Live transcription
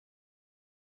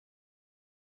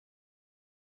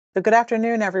So good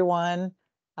afternoon, everyone.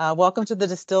 Welcome to the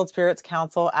Distilled Spirits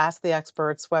Council Ask the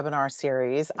Experts webinar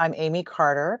series. I'm Amy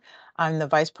Carter. I'm the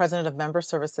Vice President of Member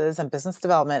Services and Business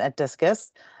Development at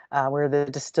DISCUS. We're the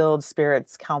Distilled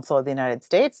Spirits Council of the United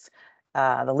States,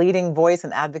 the leading voice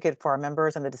and advocate for our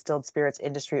members and the distilled spirits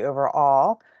industry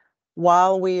overall.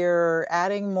 While we're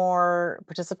adding more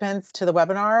participants to the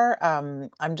webinar,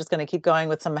 I'm just going to keep going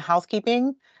with some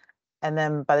housekeeping. And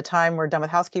then by the time we're done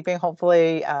with housekeeping,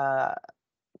 hopefully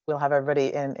we'll have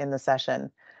everybody in the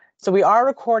session. So we are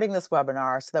recording this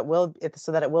webinar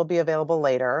so that it will be available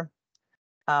later.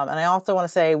 And I also want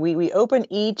to say we open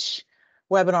each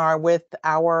webinar with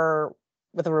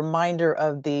a reminder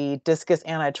of the DISCUS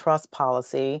antitrust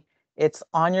policy. It's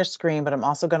on your screen, but I'm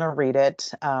also going to read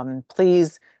it.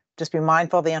 Please just be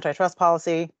mindful of the antitrust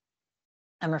policy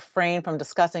and refrain from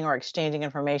discussing or exchanging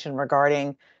information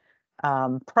regarding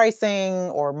pricing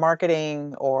or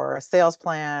marketing or sales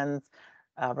plans,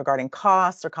 regarding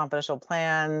costs or confidential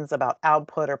plans about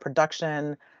output or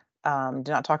production. Do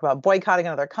not talk about boycotting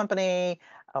another company,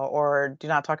 or do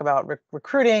not talk about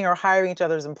recruiting or hiring each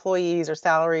other's employees or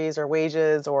salaries or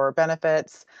wages or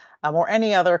benefits, or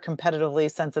any other competitively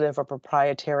sensitive or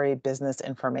proprietary business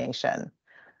information.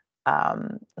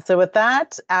 So with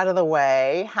that out of the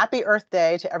way, happy Earth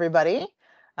Day to everybody.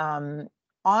 On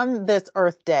this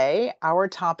Earth Day, our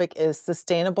topic is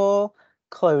sustainable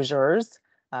closures.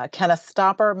 Can a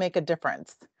stopper make a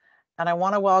difference? And I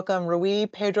want to welcome Rui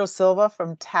Pedro Silva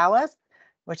from Talus,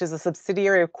 which is a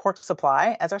subsidiary of Cork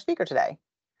Supply, as our speaker today.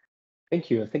 Thank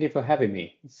you. Thank you for having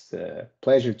me. It's a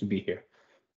pleasure to be here.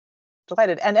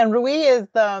 Delighted. And Rui is,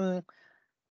 I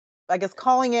guess,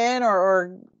 calling in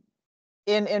or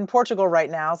in Portugal right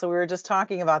now. So we were just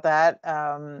talking about that.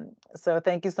 So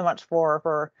thank you so much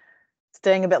for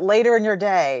staying a bit later in your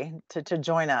day to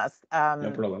join us.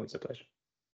 No problem. It's a pleasure.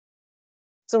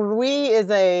 So Rui is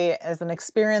an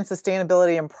experienced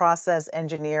sustainability and process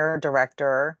engineer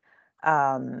director,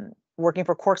 working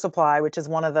for Cork Supply, which is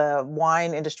one of the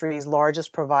wine industry's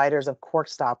largest providers of cork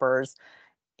stoppers.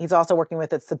 He's also working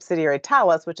with its subsidiary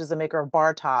Talus, which is a maker of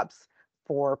bar tops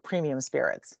for premium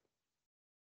spirits.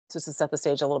 Just to set the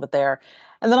stage a little bit there.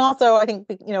 And then also, I think,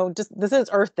 just this is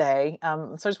Earth Day.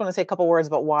 So I just want to say a couple words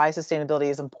about why sustainability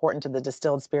is important to the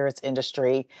distilled spirits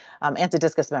industry and to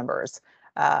DISCUS members.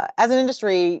 As an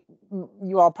industry,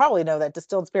 you all probably know that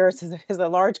distilled spirits is a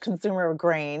large consumer of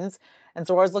grains. And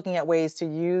so we're always looking at ways to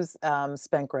use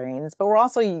spent grains, but we're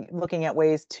also looking at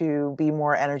ways to be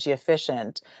more energy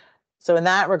efficient. So in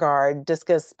that regard,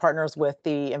 DISCUS partners with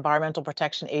the Environmental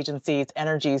Protection Agency's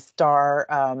Energy Star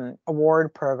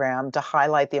Award program to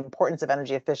highlight the importance of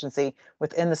energy efficiency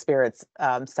within the spirits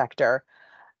sector.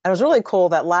 And it was really cool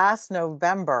that last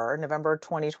November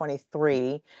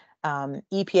 2023,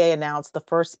 EPA announced the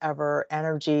first ever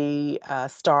Energy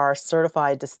Star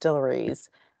certified distilleries.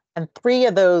 And 3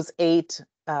 of those 8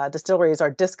 distilleries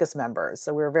are DISCUS members.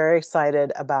 So we're very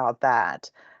excited about that.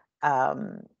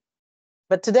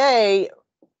 But today,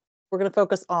 we're going to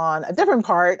focus on a different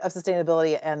part of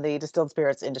sustainability and the distilled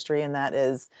spirits industry, and that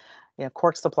is,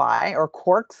 cork supply or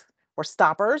corks or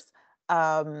stoppers.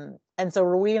 And so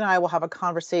Rui and I will have a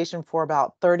conversation for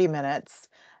about 30 minutes,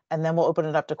 and then we'll open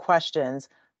it up to questions.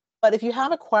 But if you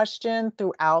have a question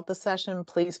throughout the session,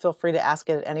 please feel free to ask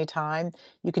it at any time.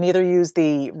 You can either use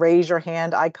the raise your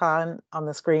hand icon on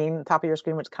the screen, top of your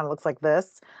screen, which kind of looks like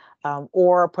this,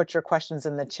 or put your questions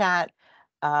in the chat.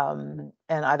 And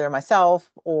either myself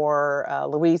or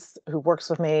Luis, who works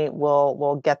with me,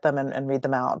 will get them and read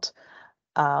them out.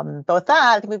 But with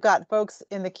that, I think we've got folks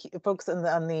on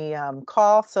the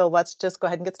call, so let's just go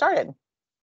ahead and get started.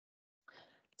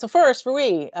 So first,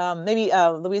 Rui, maybe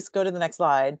Luis, go to the next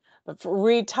slide. But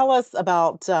Rui, tell us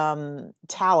about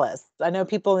Talus. I know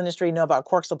people in the industry know about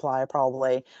Cork Supply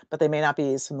probably, but they may not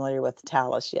be as familiar with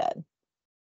Talus yet.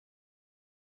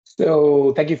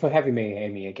 So thank you for having me,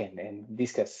 Amy, again, and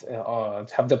discuss,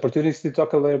 have the opportunity to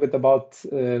talk a little bit about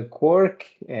Cork,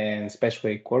 and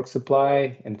especially Cork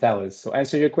Supply and Talus. So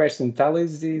answer your question,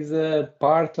 Talus is a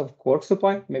part of Cork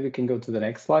Supply. Maybe we can go to the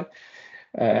next slide.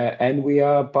 And we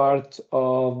are part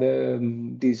of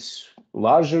this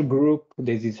larger group.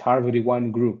 This is Harvard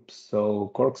One Group.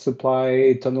 So Cork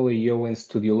Supply, Tunnel EO, and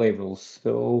Studio Labels.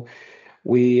 So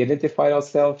we identified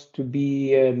ourselves to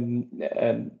be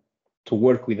to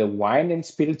work with the wine and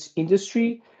spirits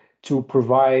industry to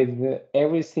provide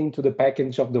everything to the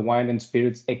package of the wine and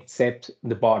spirits except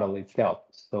the bottle itself.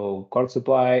 So Cork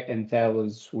Supply and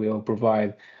Talus will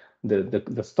provide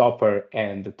the stopper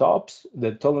and the tops.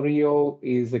 The Tonrio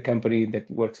is a company that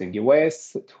works in the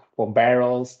US for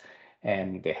barrels,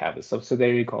 and they have a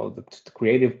subsidiary called the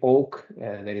Creative Oak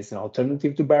that is an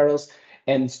alternative to barrels.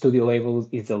 And Studio Labels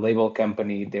is a label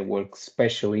company that works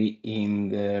especially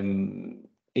in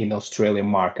Australian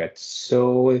market.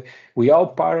 So we all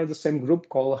part of the same group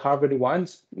called Harvard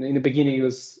Ones. In the beginning, it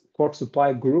was Cork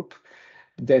Supply Group.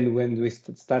 Then when we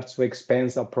start to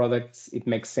expand our products, it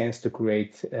makes sense to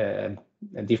create a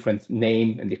different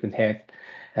name and different head.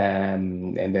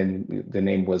 And then the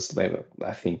name was,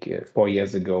 I think, 4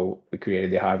 years ago, we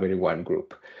created the Harvard One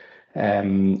Group.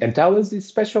 And Talos is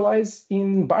specialized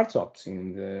in bar tops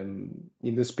in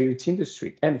the spirits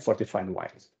industry and fortified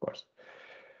wines, of course.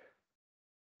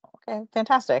 Okay,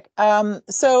 fantastic.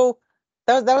 So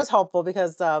that was helpful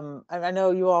because I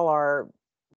know you all are,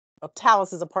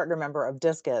 Talos is a partner member of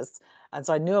Discus, and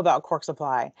so I knew about Cork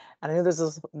Supply, and I knew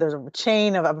there's a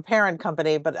chain of a parent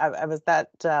company, but I was that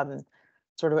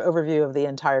sort of overview of the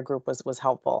entire group was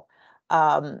helpful.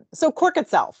 So Cork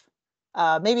itself,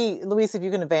 maybe Luis, if you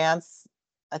can advance,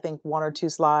 I think 1 or 2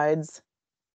 slides.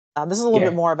 This is a little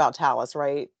bit Yeah, more about Talos,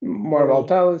 right? more about Louis?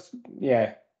 Talos.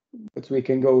 Yeah, but we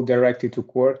can go directly to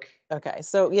Cork. Okay,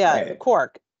 so yeah, Uh,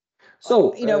 Cork.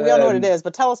 so, We all know what it is,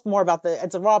 but tell us more about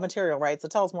it's a raw material, right? So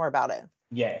tell us more about it.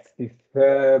 yes, it's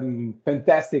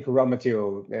fantastic raw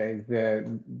material. It's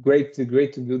great to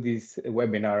do this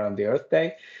webinar on the Earth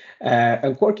Day.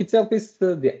 And cork itself is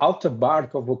the outer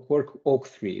bark of a cork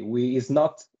oak tree. Is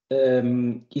not.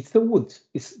 It's a wood.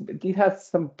 It has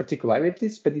some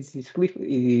particularities, but it's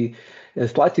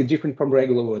slightly different from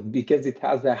regular wood because it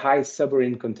has a high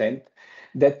suberin content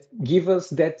that give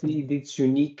us its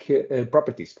unique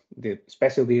properties,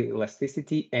 especially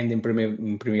elasticity and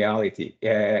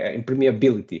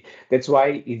impermeability. That's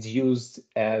why it's used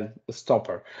as a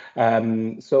stopper.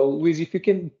 So Luis, if you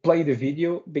can play the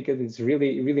video because it's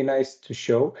really nice to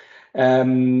show.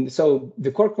 So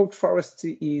the cork oak forest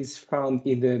is found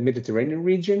in the Mediterranean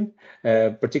region,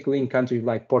 particularly in countries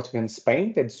like Portugal and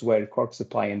Spain. That's where Cork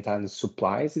Supply and Tan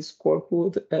supplies this cork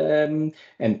wood. And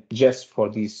just for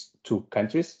these 2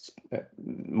 countries,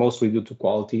 mostly due to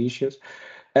quality issues.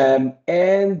 And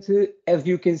as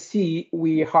you can see,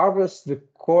 we harvest the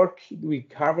cork, we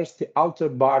harvest the outer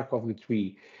bark of the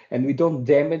tree, and we don't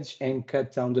damage and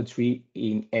cut down the tree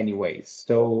in any way.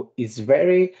 So it's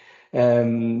very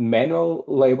manual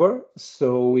labor.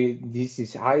 So this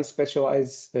is high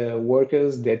specialized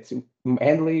workers that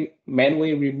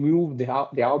manually remove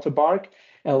the outer bark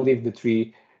and leave the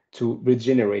tree to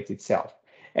regenerate itself.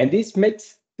 And this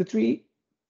makes the tree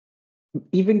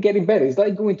even getting better. It's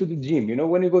like going to the gym.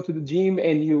 When you go to the gym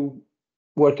and you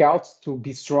work out to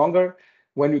be stronger,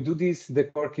 when you do this, the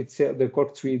cork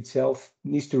tree itself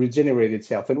needs to regenerate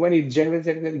itself. And when it regenerates,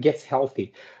 it gets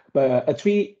healthy. But a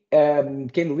tree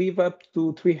can live up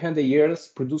to 300 years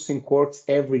producing corks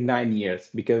every 9 years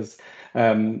because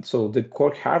so the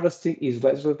cork harvesting is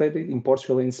legislated in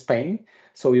Portugal and Spain.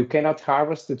 So you cannot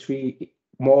harvest the tree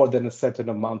more than a certain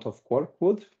amount of cork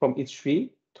wood from each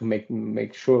tree to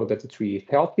make sure that the tree is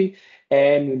healthy,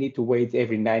 and you need to wait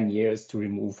every 9 years to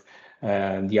remove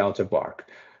the outer bark.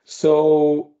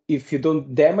 So if you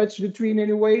don't damage the tree in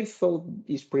any way, so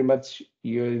it's pretty much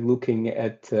you're looking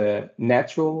at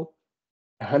natural,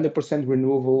 100%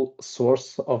 renewable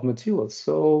source of materials.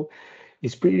 So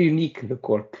it's pretty unique, the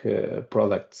cork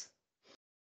products.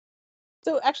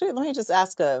 So actually, let me just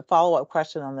ask a follow-up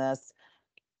question on this.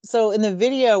 So in the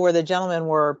video where the gentlemen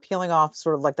were peeling off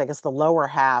sort of like, I guess, the lower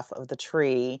half of the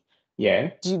tree,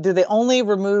 Yeah. do they only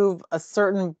remove a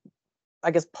certain,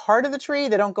 I guess, part of the tree?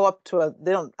 They don't go up to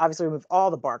they don't obviously remove all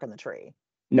the bark on the tree.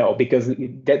 No, because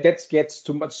that gets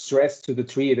too much stress to the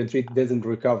tree. The tree doesn't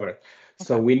recover.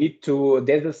 So Okay. we need to.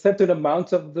 There's a certain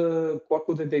amount of the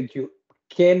corkwood that you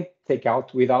can take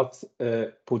out without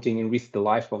putting in risk the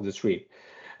life of the tree.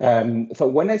 So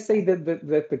when I say that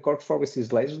the cork forest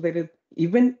is legislated,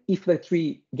 even if the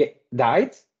tree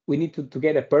died, we need to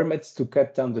get a permit to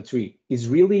cut down the tree. It's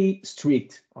really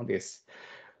strict on this.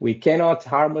 We cannot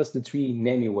harvest the tree in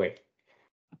any way.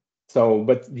 So,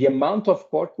 but the amount of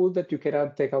corkwood that you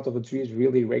cannot take out of a tree is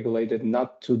really regulated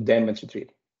not to damage a tree.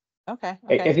 Okay.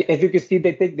 As you can see,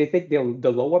 they take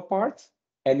the lower part,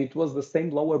 and it was the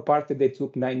same lower part that they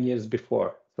took 9 years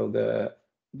before. So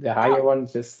the higher Oh, one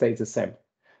just stays the same.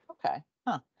 okay.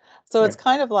 Huh. So it's Right.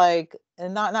 kind of like,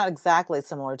 and not exactly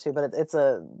similar to, but it's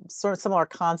a sort of similar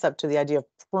concept to the idea of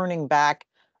pruning back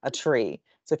a tree.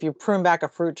 So if you prune back a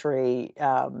fruit tree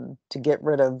to get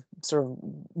rid of sort of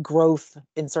growth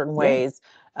in certain Yeah, ways,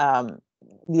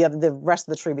 the rest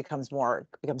of the tree becomes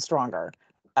stronger.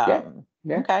 yeah, Um,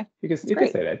 yeah. okay, that's You can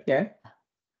great. say that. Yeah.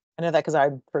 I know that because I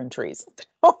prune trees.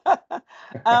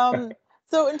 Um,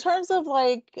 so in terms of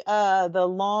like the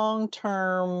long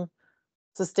term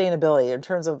sustainability, in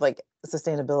terms of like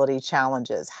sustainability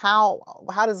challenges, how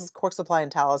does Cork Supply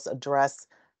and Talus address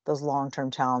those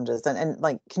long-term challenges? And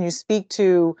like, can you speak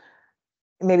to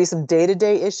maybe some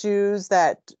day-to-day issues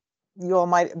that you all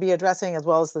might be addressing, as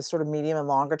well as the sort of medium and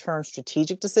longer term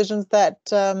strategic decisions that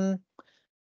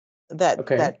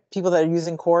Okay. people that are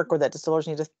using cork or that distillers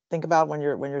need to think about when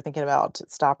you're thinking about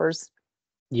stoppers?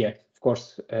 Yeah, of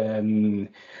course.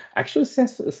 Actually,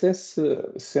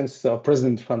 since our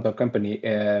president founded our company,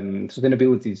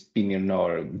 sustainability has been in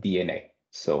our DNA.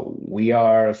 So we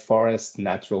are forest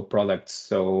natural products.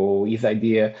 So his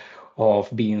idea of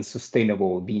being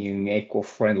sustainable, being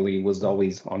eco-friendly was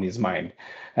always on his mind.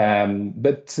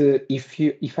 But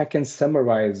if I can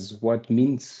summarize what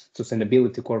means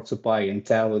sustainability, Corp Supply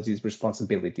entails its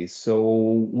responsibilities.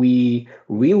 So we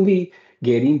really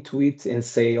get into it and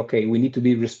say, okay, we need to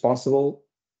be responsible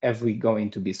if we're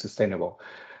going to be sustainable.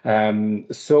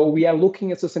 So we are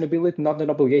looking at sustainability, not an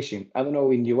obligation. I don't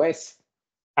know in US,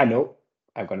 I know,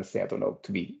 I'm going to say I don't know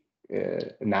to be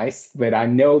nice, but I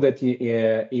know that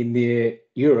in the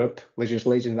Europe,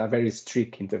 legislations are very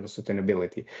strict in terms of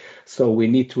sustainability. So we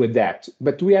need to adapt.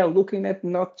 But we are looking at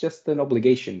not just an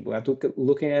obligation. We are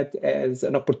looking at as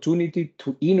an opportunity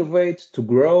to innovate, to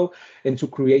grow, and to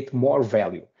create more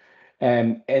value.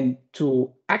 And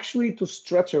to actually to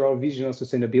structure our vision of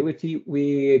sustainability,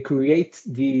 we create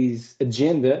this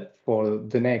agenda for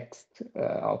the next,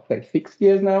 I'll say 6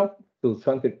 years now, to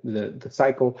the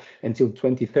cycle until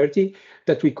 2030,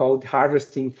 that we call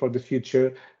Harvesting for the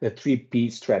Future, the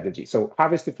 3P strategy. So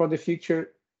harvesting for the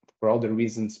future, for all the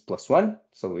reasons plus one.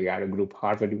 So we are a group,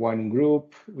 Harvard Wine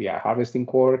Group. We are harvesting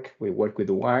cork. We work with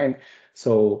the wine.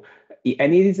 So,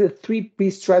 and it is a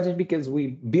 3P strategy because we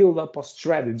build up a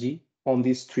strategy on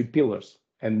these three pillars.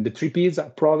 And the three P's are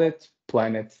product,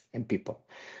 planet, and people.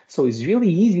 So it's really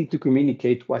easy to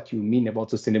communicate what you mean about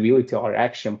sustainability or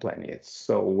action plan is.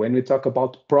 So when we talk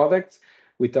about products,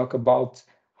 we talk about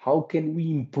how can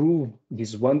we improve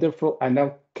this wonderful and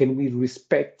how can we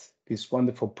respect this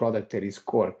wonderful product that is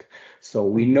cork. So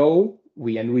we know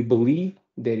we believe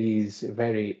that is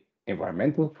very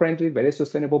environmental friendly, very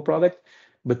sustainable product,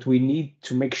 but we need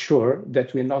to make sure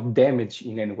that we're not damaged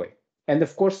in any way. And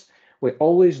of course, we're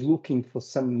always looking for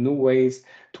some new ways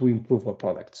to improve our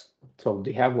products. So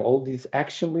they have all these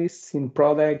action lists in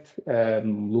product,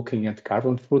 looking at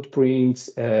carbon footprints,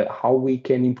 how we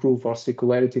can improve our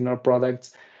circularity in our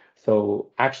products. So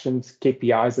actions,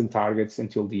 KPIs, and targets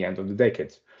until the end of the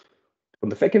decade. On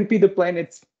the second P, the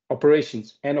planet's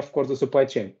operations, and of course the supply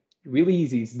chain. Really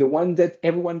easy. It's the one that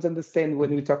everyone's understand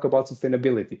when we talk about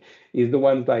sustainability. Is the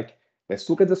one like, let's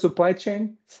look at the supply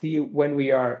chain, see when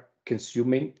we are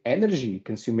consuming energy,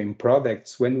 consuming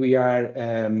products, when we are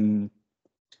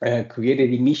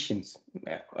created emissions,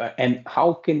 and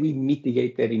how can we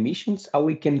mitigate that emissions, how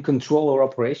we can control our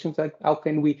operations, like how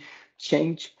can we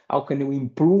change, how can we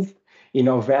improve in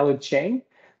our value chain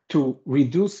to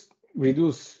reduce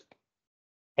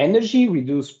energy,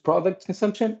 reduce product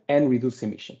consumption, and reduce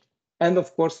emissions. And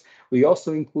of course, we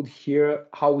also include here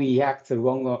how we act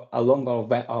along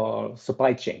our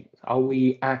supply chain, how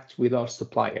we act with our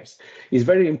suppliers. It's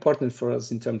very important for us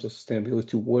in terms of sustainability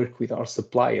to work with our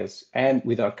suppliers and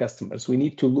with our customers. We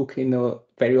need to look in a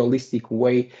very holistic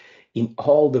way in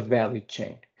all the value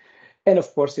chain. And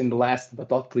of course, in the last but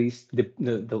not least,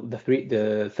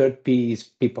 the third P is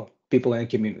people and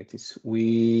communities.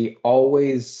 We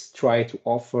always try to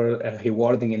offer a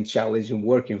rewarding and challenging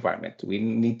work environment. We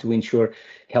need to ensure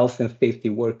health and safety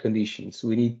work conditions.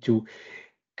 We need to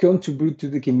contribute to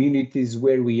the communities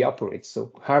where we operate.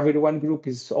 So Harvard One Group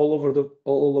is all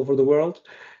over the world,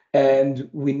 and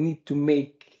we need to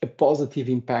make a positive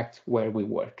impact where we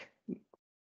work.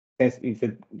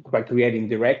 By creating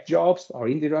direct jobs or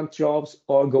indirect jobs,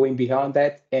 or going beyond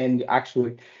that and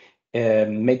actually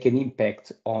make an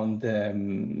impact on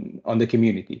the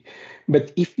community.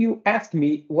 But if you ask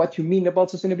me what you mean about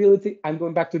sustainability, I'm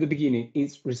going back to the beginning.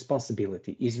 It's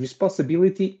responsibility. It's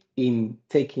responsibility in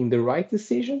taking the right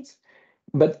decisions,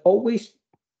 but always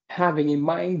having in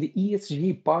mind the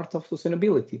ESG part of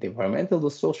sustainability, the environmental, the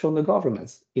social, and the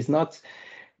governance. It's not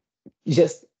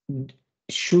just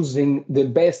choosing the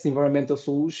best environmental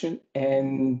solution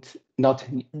and not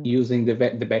using the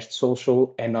best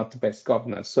social and not the best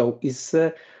governance. So it's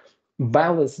a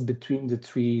balance between the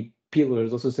three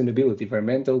pillars of sustainability: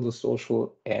 environmental, the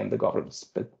social, and the governance.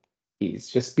 But it's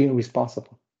just being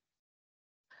responsible.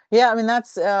 Yeah, I mean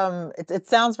that's it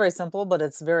sounds very simple, but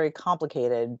it's very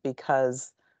complicated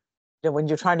because when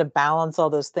you're trying to balance all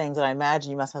those things, and I imagine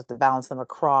you must have to balance them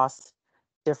across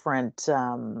different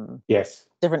Yes.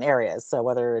 different areas. So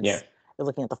whether Yeah. it's you're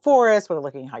looking at the forest, whether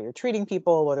looking at how you're treating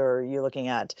people, whether you're looking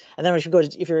at, and then if you go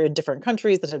to, if you're in different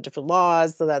countries that have different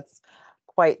laws, so that's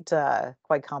quite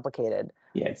complicated.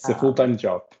 Yeah, it's a full-time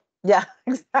job. Yeah,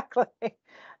 exactly.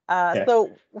 Yeah.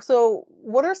 So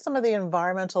what are some of the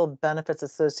environmental benefits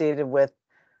associated with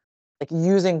like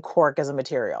using cork as a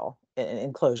material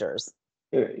in closures?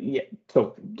 Yeah,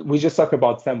 so we just talked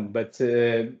about some, but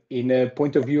in a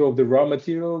point of view of the raw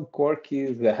material, cork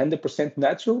is 100%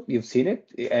 natural. You've seen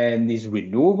it, and is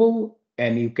renewable,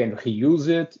 and you can reuse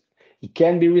it. It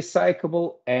can be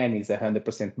recyclable, and it's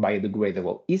 100%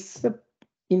 biodegradable.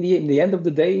 In the end of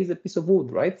the day, is a piece of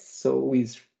wood, right? So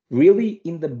it's really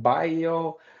in the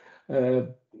bio uh,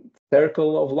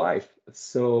 circle of life.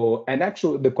 So, and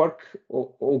actually, the cork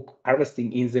oak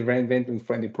harvesting is a very environmentally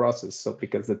friendly process. So,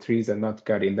 because the trees are not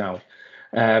cutting down.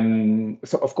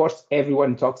 So, of course,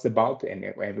 everyone talks about, and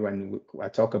everyone I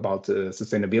talk about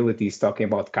sustainability is talking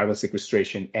about carbon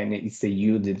sequestration, and it's a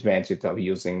huge advantage of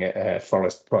using a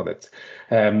forest product.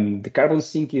 The carbon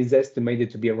sink is estimated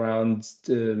to be around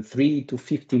 3 to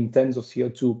 15 tons of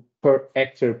CO2 per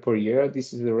hectare per year.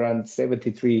 This is around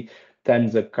 73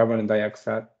 tons of carbon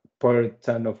dioxide per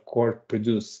ton of cork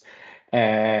produced.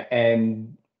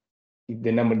 And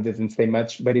the number doesn't say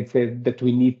much, but it says that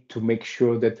we need to make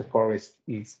sure that the forest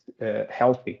is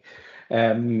healthy.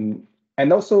 And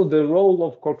also the role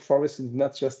of cork forest is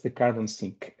not just the carbon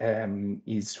sink,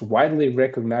 is widely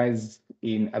recognized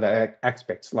in other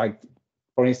aspects, like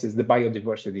for instance, the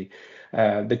biodiversity.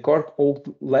 The cork oak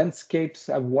landscapes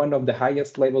have one of the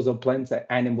highest levels of plant and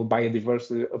animal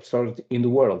biodiversity observed in the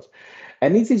world.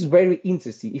 And this is very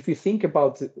interesting. If you think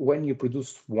about when you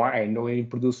produce wine or when you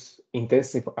produce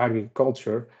intensive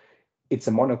agriculture, it's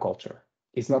a monoculture.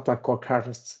 It's not like cork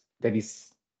harvest that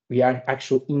is, we are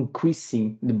actually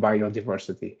increasing the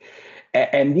biodiversity.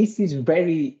 And this is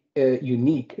very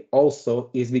unique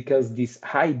also is because this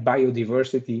high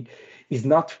biodiversity is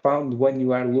not found when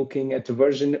you are looking at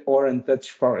virgin or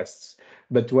untouched forests.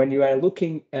 But when you are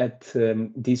looking at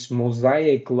these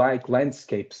mosaic-like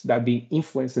landscapes that are being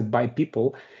influenced by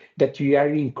people, that you are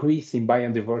increasing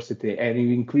biodiversity and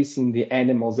you're increasing the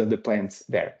animals and the plants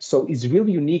there. So it's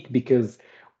really unique because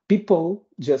people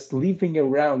just living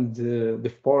around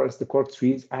the forest, the cork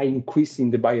trees, are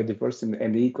increasing the biodiversity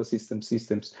and the ecosystem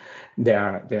systems they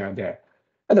are there.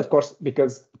 And of course,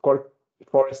 because cork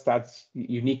forest has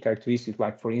unique characteristics,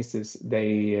 like for instance,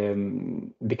 they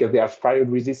because they are fire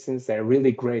resistant, they're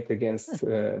really great against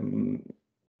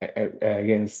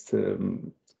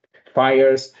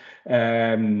fires.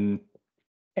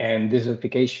 And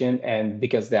desertification, and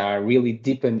because they are really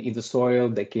deepened in the soil,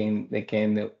 they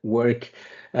can work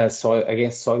soil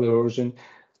against soil erosion.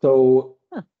 So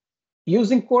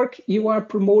using cork, you are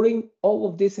promoting all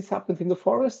of this is happening in the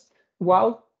forest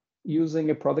while using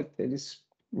a product that is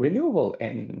renewable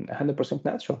and 100%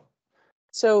 natural.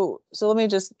 So let me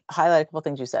just highlight a couple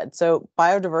things you said. So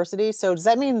biodiversity. So does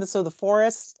that mean so the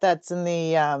forest that's in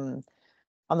the on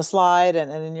the slide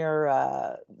and in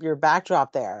your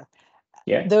backdrop there,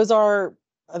 Yeah. those are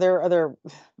there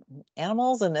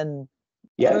animals and other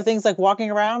Yes. things like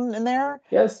walking around in there?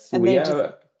 Yes. And We they just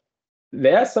have.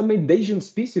 There are some endangered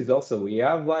species also. We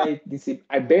have like this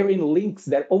Iberian lynx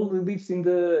that only lives in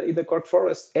the cork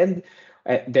forest, and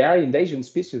there are endangered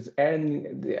species,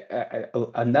 and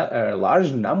a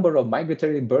large number of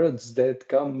migratory birds that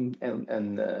come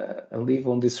and live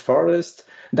on this forest.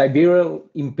 The Iberian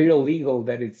imperial eagle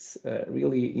that is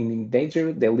really in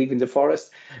danger. They live in the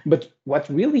forest. But what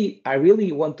really I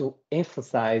really want to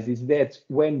emphasize is that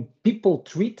when people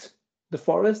treat the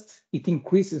forest, it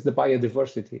increases the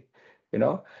biodiversity, you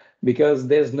know, because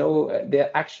there's no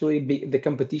there actually the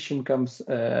competition comes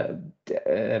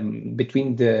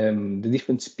between the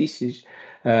different species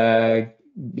uh,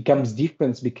 becomes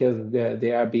different because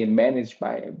they are being managed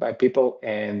by people,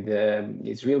 and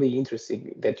it's really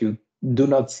interesting that you do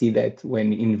not see that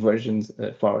when in virgin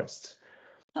forests.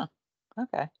 huh,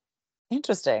 okay.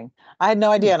 Interesting. I had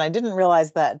no idea, and I didn't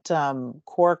realize that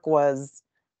cork was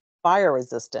fire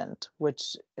resistant,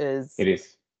 which is It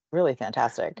is. really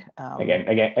fantastic. Again,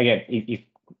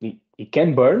 it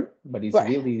can burn, but it's Right.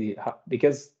 really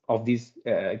because of this.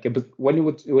 When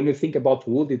you think about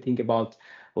wood, you think about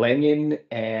lignin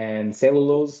and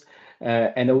cellulose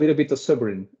and a little bit of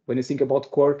suberin. When you think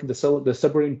about cork, the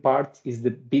suberin part is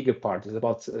the bigger part. It's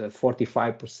about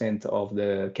 45% of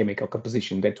the chemical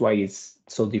composition. That's why it's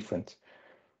so different.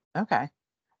 Okay.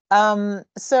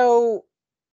 So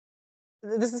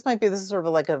this is sort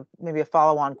of like a maybe a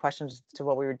follow-on question to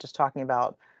what we were just talking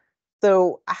about.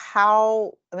 So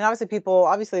how, I mean,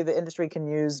 obviously the industry can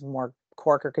use more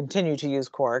cork or continue to use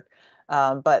cork.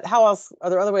 But how else, are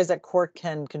there other ways that cork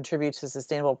can contribute to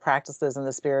sustainable practices in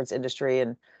the spirits industry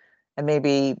and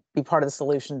maybe be part of the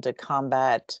solution to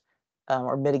combat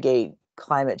or mitigate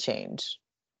climate change?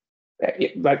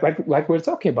 Like we're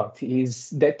talking about,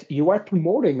 is that you are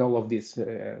promoting all of these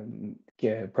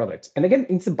products. And again,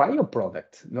 it's a bio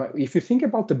product. If you think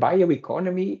about the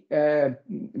bioeconomy,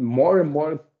 more and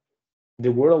more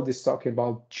the world is talking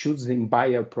about choosing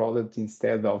bio product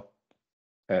instead of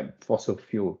fossil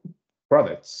fuel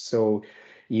products. So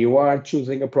you are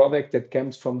choosing a product that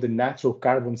comes from the natural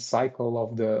carbon cycle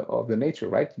of the nature,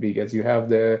 right? Because you have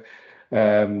the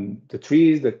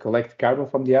trees that collect carbon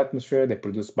from the atmosphere, they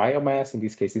produce biomass, in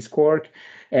this case is cork,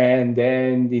 and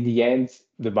then in the end,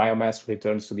 the biomass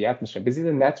returns to the atmosphere. This is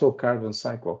a natural carbon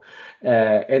cycle.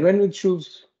 And when we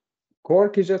choose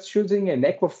cork, is just choosing an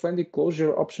eco-friendly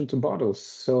closure option to bottles.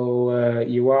 So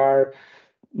you are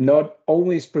not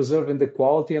always preserving the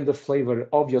quality and the flavor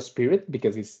of your spirit,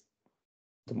 because it's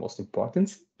the most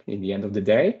important in the end of the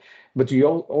day, but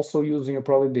you're also using a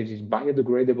product that is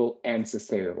biodegradable and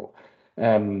sustainable.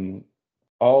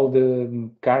 All the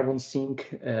carbon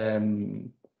sink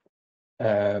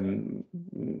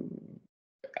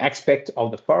aspect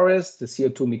of the forest, the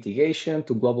CO2 mitigation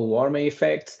to global warming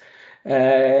effects.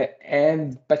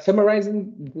 And by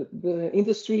summarizing, the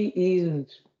industry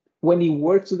is when it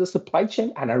works with the supply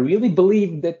chain, and I really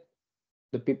believe that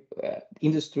the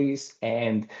industries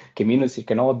and communities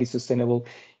can all be sustainable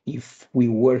if we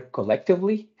work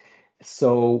collectively.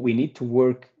 So we need to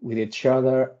work with each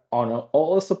other on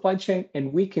all the supply chain,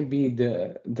 and we can be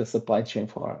the supply chain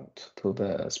for to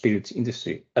the spirits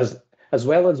industry, as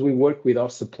well as we work with our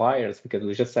suppliers, because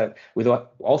we just have we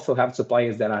also have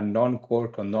suppliers that are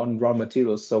non-cork or non-raw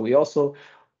materials. So we also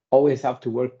always have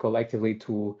to work collectively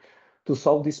to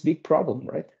solve this big problem,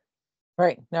 right?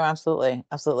 Right. No, absolutely.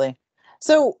 Absolutely.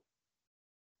 So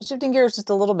shifting gears just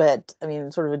a little bit, I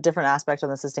mean, sort of a different aspect on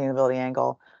the sustainability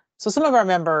angle. So some of our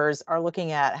members are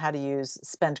looking at how to use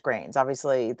spent grains.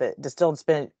 Obviously, the distilled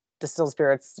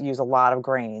spirits use a lot of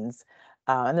grains,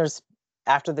 and there's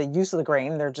after the use of the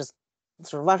grain, they're just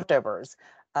sort of leftovers.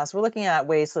 So we're looking at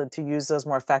ways to use those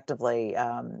more effectively,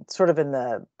 sort of in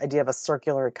the idea of a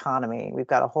circular economy. We've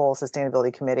got a whole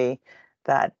sustainability committee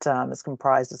that is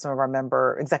comprised of some of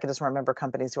our executives from our member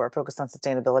companies who are focused on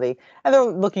sustainability. And they're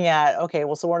looking at, okay,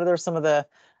 well, so what are some of the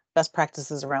best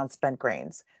practices around spent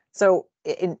grains? So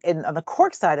in on the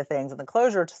cork side of things, and the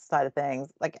closure side of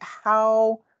things, like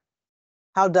how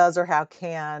does or how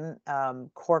can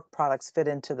cork products fit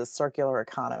into the circular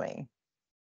economy?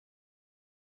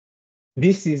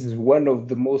 This is one of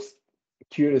the most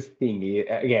curious thing.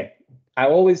 Again, I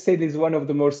always say this is one of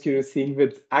the most curious thing,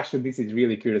 but actually this is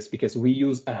really curious because we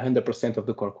use 100% of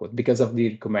the cork wood because of the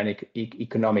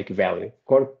economic value.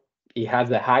 Cork, it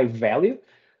has a high value,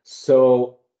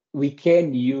 so we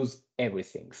can use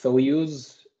everything. So we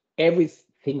use every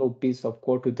single piece of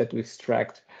cork wood that we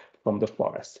extract from the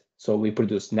forest. So we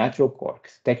produce natural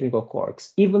corks, technical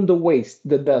corks, even the waste,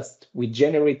 the dust. We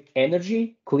generate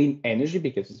energy, clean energy,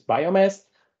 because it's biomass,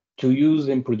 to use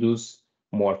and produce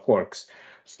more corks.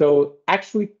 So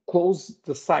actually close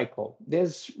the cycle.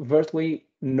 There's virtually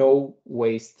no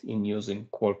waste in using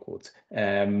cork wood.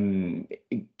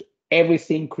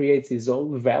 Everything creates its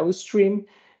own value stream,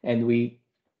 and we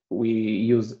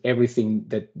use everything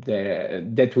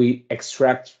that we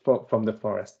extract from the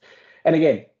forest. And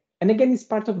again, it's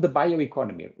part of the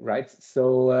bioeconomy, right?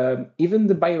 So even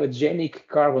the biogenic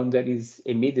carbon that is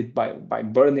emitted by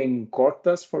burning cork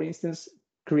dust, for instance,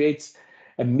 creates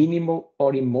a minimal,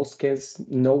 or in most cases,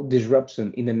 no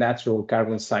disruption in the natural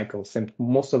carbon cycle, since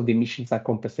most of the emissions are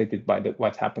compensated by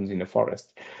what happens in the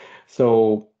forest.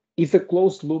 So it's a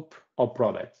closed loop of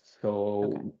products. So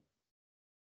Okay.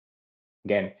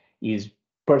 again, is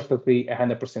perfectly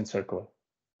 100% circular.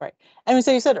 Right. And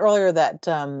so you said earlier that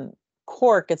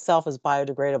cork itself is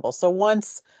biodegradable. So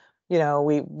once,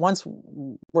 once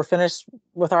we're finished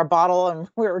with our bottle and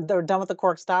we're done with the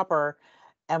cork stopper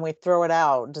and we throw it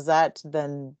out, does that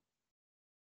then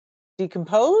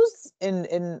decompose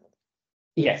in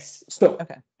Yes. So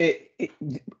okay.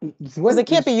 Because when it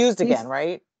can't be used again, this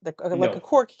right? Like a no,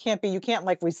 cork can't be, you can't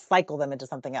like recycle them into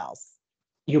something else.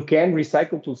 you can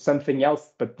recycle to something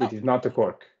else, but it Oh, is not a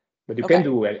cork. But you can okay.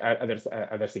 do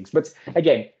other things. But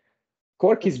again,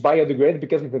 cork is biodegradable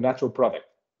because it's a natural product.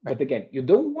 Right. But again, you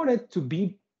don't want it to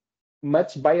be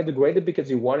much biodegradable because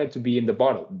you want it to be in the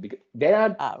bottle. Because there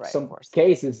are Ah, right, of some course.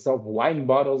 cases of wine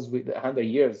bottles with 100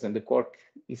 years and the cork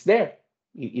is there.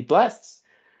 It lasts.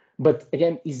 But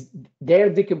again, is their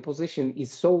decomposition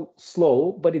is so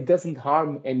slow, but it doesn't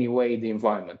harm any way the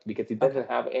environment because it Okay. doesn't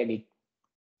have any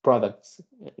products,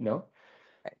 you know.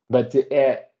 But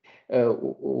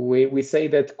we say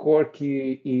that cork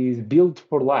is built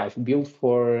for life, built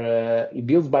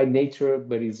by nature,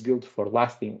 but is built for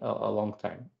lasting a long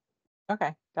time.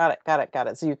 Okay, got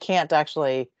it. So you can't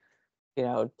actually,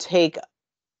 take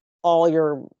all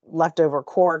your leftover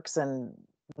corks and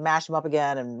mash them up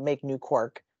again and make new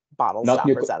cork bottle Not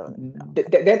new. stoppers out of them. No.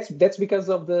 That's because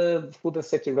of the food and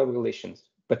safety regulations.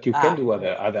 But you can do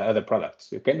other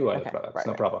products. You can do other products,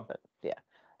 no problem. But, yeah.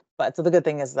 But so the good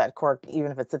thing is that cork,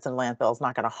 even if it sits in landfill, is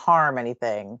not going to harm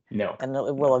anything. No. And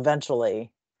it will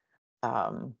eventually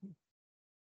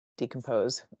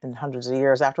decompose in hundreds of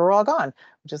years after we're all gone,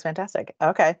 which is fantastic.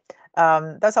 Okay.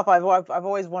 That's helpful. I've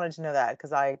always wanted to know that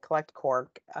because I collect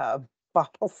cork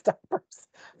bottle stoppers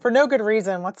for no good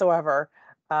reason whatsoever.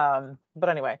 But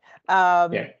anyway,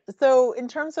 so in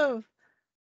terms of,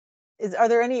 are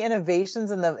there any innovations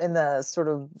in the sort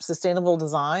of sustainable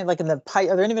design, like are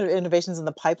there any innovations in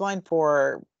the pipeline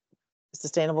for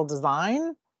sustainable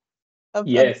design of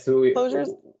closures?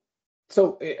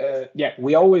 So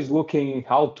we're always looking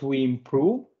how to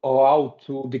improve or how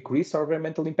to decrease our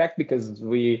environmental impact, because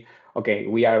we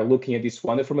are looking at this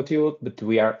wonderful material, but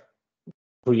we are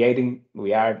creating,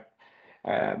 I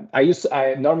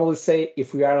normally say,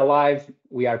 if we are alive,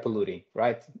 we are polluting,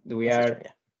 right?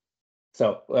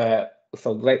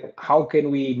 How can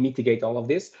we mitigate all of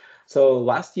this? So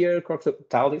last year,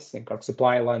 Thales and Cork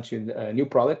Supply launched a new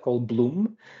product called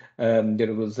Bloom.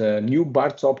 There was a new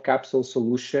bar top capsule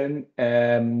solution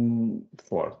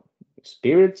for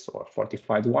spirits or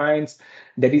fortified wines.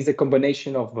 That is a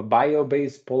combination of a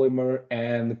bio-based polymer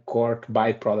and cork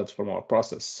byproducts from our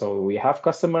process. So we have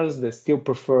customers that still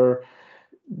prefer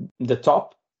the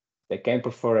top. They can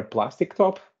prefer a plastic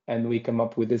top, and we come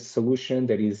up with this solution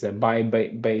that is a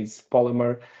bio-based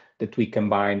polymer that we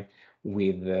combine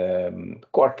with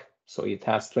cork. So it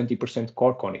has 20%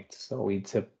 cork on it. So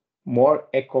it's a more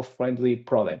eco-friendly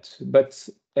product. But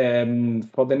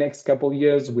for the next couple of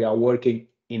years, we are working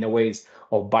in a ways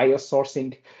of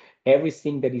biosourcing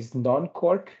everything that is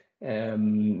non-cork,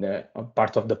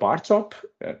 part of the bar top,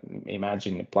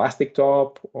 imagine a plastic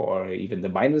top or even the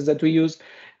binders that we use.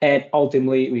 And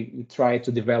ultimately, we try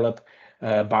to develop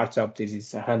bar top that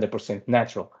is 100%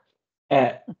 natural.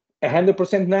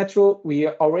 100% natural, we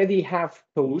already have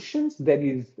solutions that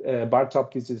is bar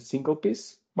top is a single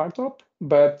piece bar top,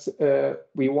 but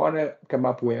we want to come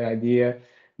up with an idea.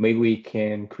 Maybe we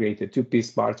can create a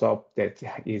two-piece bar top that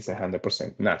is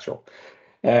 100% natural.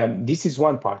 This is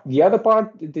one part. The other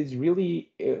part that is really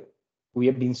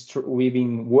we've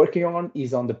been working on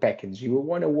is on the package. We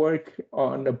want to work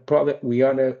on the product. We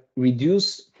want to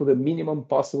reduce for the minimum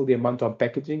possible the amount of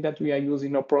packaging that we are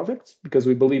using in our products, because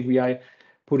we believe we are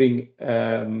putting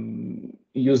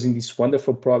using this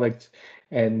wonderful product,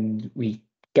 and we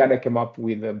gotta come up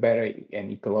with a better and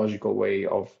ecological way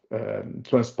of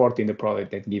transporting the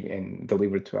product and give and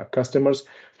deliver to our customers.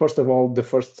 First of all, the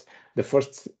first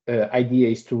idea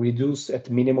is to reduce at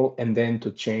minimal, and then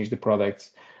to change the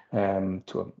products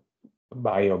to a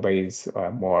bio-based,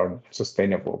 more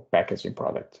sustainable packaging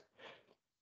product.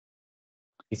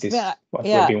 This is what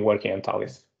we've been working on,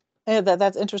 Thales. Yeah,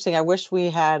 that's interesting. I wish we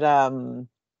had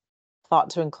thought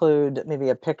to include maybe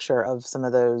a picture of some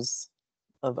of those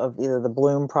of either the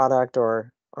Bloom product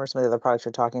or some of the other products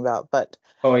you're talking about. But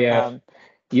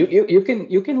you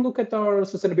can look at our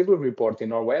sustainability report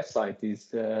in our website.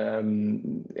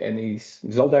 And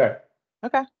it's all there.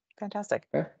 Okay, fantastic.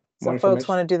 Yeah, so folks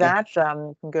want to do that,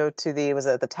 you can go to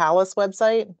the Thales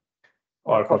website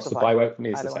or Cork Supply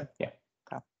website. Yeah.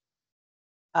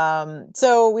 Okay.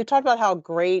 So we've talked about how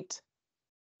great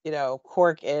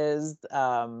cork is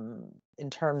in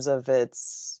terms of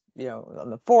its on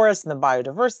the forest and the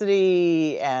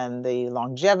biodiversity and the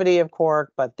longevity of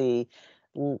cork, but the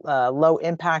low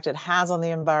impact it has on the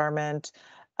environment.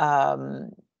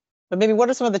 But maybe what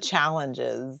are some of the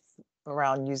challenges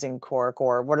around using cork,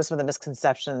 or what are some of the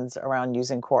misconceptions around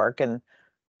using cork, and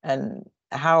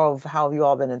how have you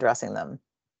all been addressing them?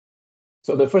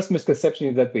 So the first misconception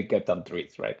is that we cut down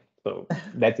trees, right? So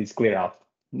that is clear out.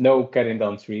 No cutting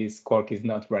down trees. Cork is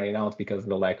not running out because of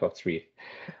the lack of trees.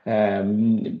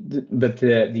 But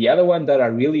the other one that I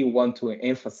really want to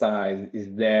emphasize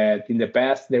is that in the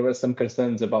past there were some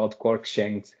concerns about cork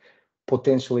shanks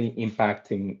potentially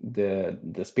impacting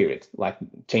the spirit, like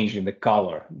changing the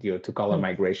color due to color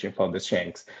migration from the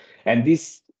shanks. And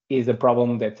this is a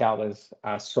problem that Thales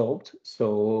has solved.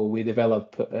 So we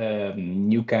developed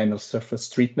new kind of surface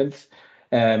treatments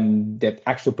that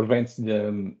actually prevents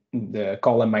the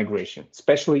color migration,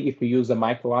 especially if you use a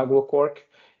microagro cork.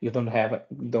 You don't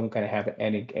kind of have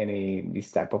any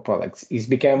this type of products. It's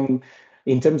become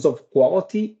In terms of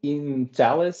quality in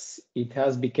Thales, it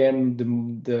has become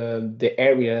the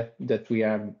area that we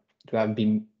have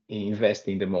been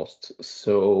investing the most.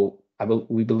 So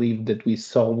we believe that we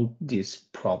solved this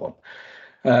problem.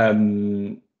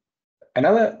 Um,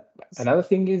 another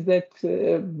thing is that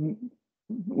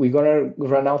we're gonna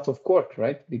run out of cork,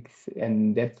 right?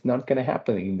 And that's not gonna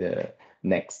happen in the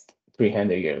next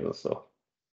 300 years or so.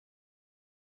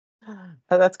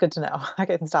 That's good to know. I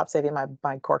can stop saving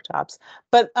my cork tops.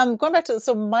 But going back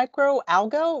to micro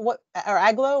algo,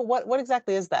 what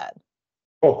exactly is that?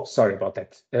 Oh, sorry about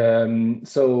that.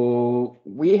 So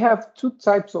we have two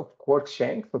types of cork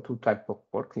shanks, or two types of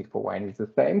cork for wine is the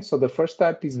same. So the first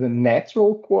type is the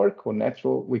natural cork, or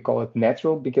natural. We call it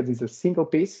natural because it's a single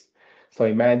piece. So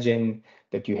imagine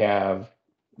that you have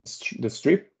the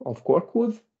strip of cork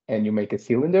wood, and you make a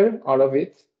cylinder out of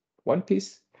it, one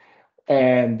piece.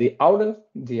 And the outer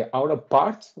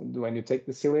part, when you take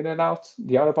the cylinder out,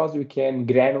 the outer part you can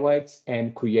granulate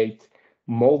and create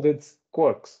molded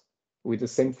corks with the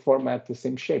same format, the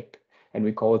same shape. And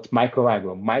we call it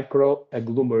micro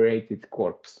agglomerated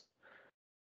corks.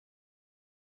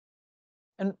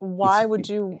 And why would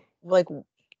you like,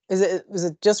 is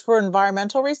it just for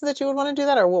environmental reasons that you would want to do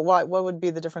that? Or what would be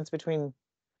the difference between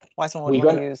why someone would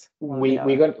want to use one or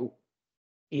the other?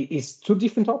 It's two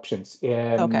different options.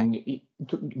 Okay.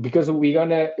 Because we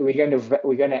want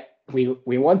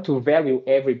to value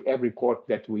every cork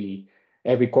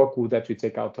wood that we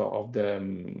take out of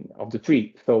the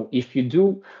tree. So if you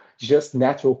do just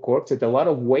natural corks, there's a lot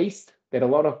of waste, that a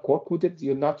lot of cork wood that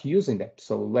you're not using them.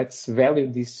 So let's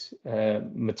value this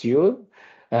material.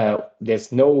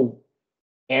 There's no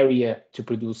area to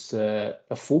produce a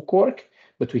full cork,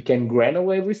 but we can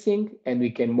granule everything and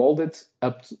we can mold it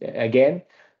up again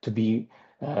to be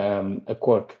a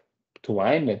cork to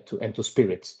wine and to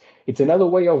spirits. It's another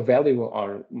way of valuing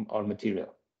our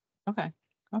material. Okay.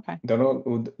 Okay.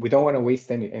 We don't want to waste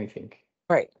anything.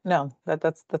 Right. No,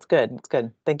 that's good. It's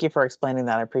good. Thank you for explaining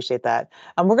that. I appreciate that.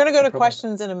 We're going to go No to problem.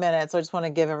 questions in a minute. So I just want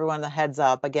to give everyone a heads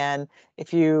up. Again,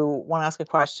 if you want to ask a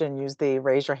question, use the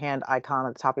raise your hand icon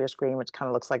at the top of your screen, which kind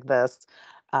of looks like this,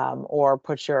 or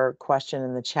put your question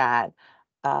in the chat.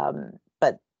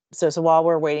 But so while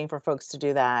we're waiting for folks to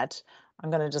do that, I'm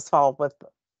going to just follow up with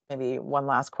maybe one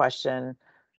last question.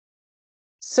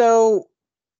 So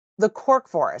the cork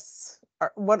forests,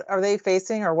 what are they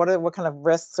facing, or what kind of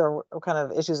risks or what kind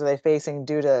of issues are they facing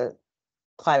due to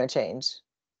climate change?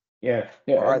 Yeah.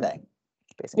 Or are they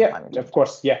facing climate change? Of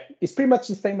course. Yeah, it's pretty much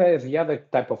the same as the other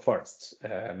type of forests.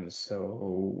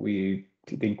 So the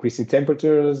increasing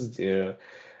temperatures, the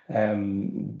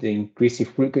increasing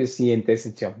frequency and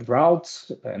intensity of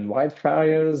droughts and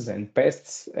wildfires and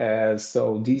pests.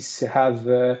 So this has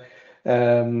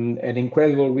an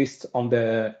incredible risk on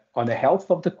the health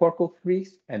of the corkwood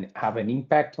trees and have an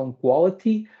impact on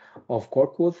quality of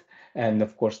corkwood, and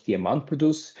of course the amount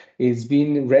produced. It's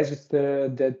been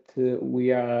registered that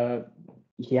we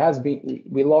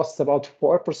lost about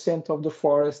 4% of the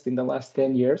forest in the last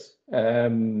 10 years.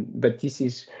 But this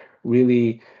is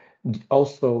really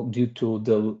also due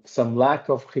to some lack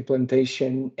of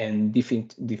replantation and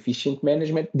deficient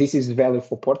management. This is valid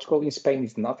for Portugal. In Spain,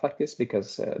 it's not like this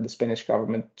because the Spanish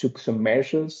government took some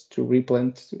measures to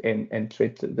replant and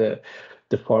treat the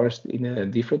forest in a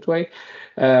different way.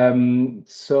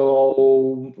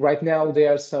 So right now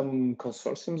there are some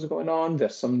consortiums going on.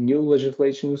 There's some new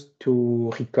legislations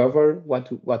to recover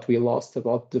what we lost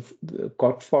about the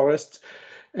cork forest,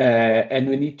 and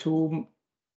we need to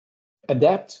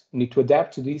adapt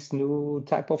to this new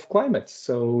type of climate.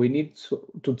 So we need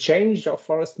to change our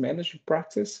forest management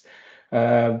practice,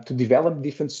 to develop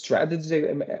different strategies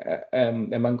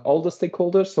among all the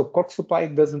stakeholders. So Cork Supply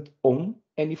doesn't own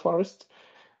any forest,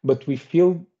 but we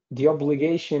feel the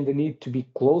obligation, the need to be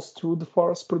close to the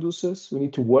forest producers. We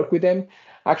need to work with them.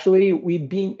 Actually,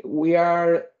 we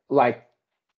are like,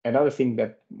 another thing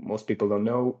that most people don't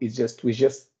know is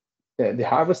the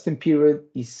harvesting period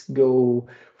is go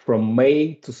from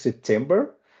May to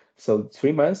September. So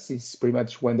 3 months is pretty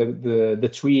much when the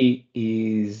tree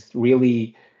is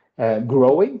really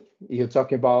growing. You're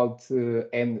talking about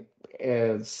spring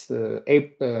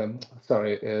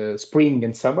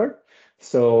and summer.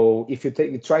 So if you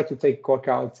try to take cork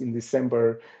out in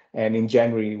December and in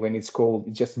January when it's cold,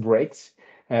 it just breaks.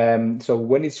 So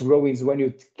when it's growing is when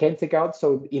you can take out.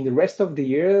 So in the rest of the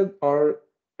year, our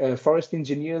forest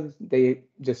engineers, they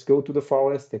just go to the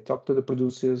forest, they talk to the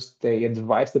producers, they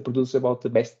advise the producer about the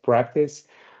best practice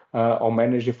or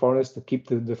manage the forest to keep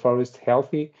the forest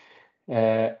healthy.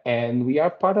 And we are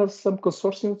part of some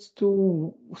consortiums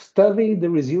to study the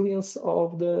resilience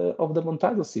of the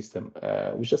Montalvo system.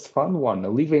 We just found one, a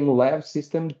living lab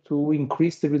system to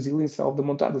increase the resilience of the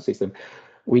Montalvo system.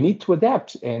 We need to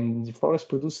adapt, and the forest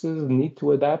producers need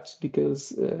to adapt because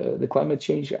the climate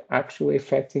change actually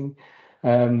affecting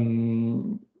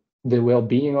the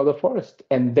well-being of the forest,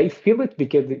 and they feel it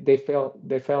because they felt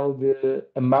the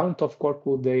amount of cork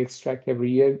they extract every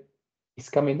year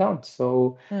is coming down.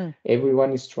 So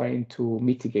everyone is trying to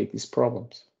mitigate these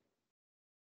problems.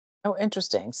 Oh,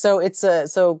 interesting. So it's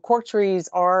so cork trees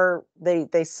are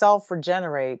they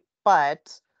self-regenerate,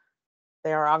 but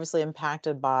they are obviously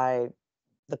impacted by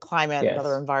the climate and other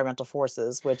Yes. environmental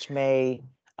forces, which may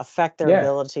affect their Yeah.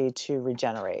 ability to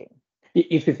regenerate.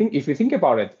 If you think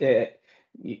about it,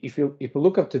 if you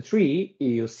look at the tree,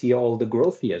 you see all the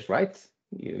growth years, right?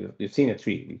 You've seen a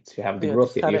tree. You have the Yeah,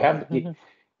 growth just year. cut You it. have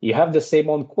you have the same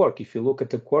on cork. If you look at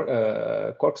the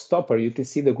cork stopper, you can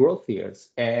see the growth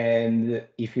years. And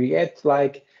if you get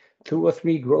like two or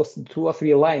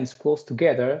three lines close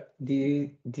together,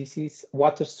 this is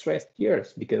water stressed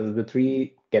years because the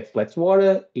tree gets less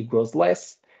water, it grows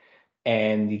less,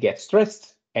 and it gets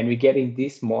stressed. And we're getting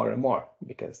this more and more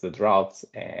because the droughts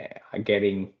are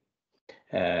getting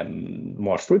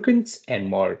more frequent and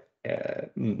more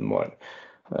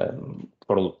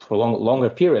for longer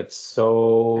periods.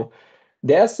 So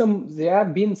there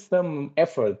have been some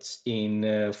efforts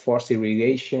in forest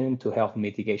irrigation to help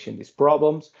mitigation these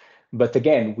problems, but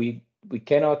again, we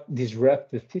cannot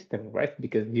disrupt the system, right?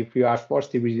 Because if you are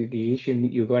forced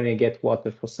irrigation, you're going to get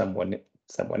water for someone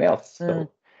else. So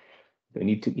we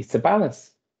need to. It's a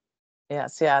balance.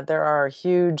 Yes, yeah, there are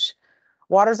huge,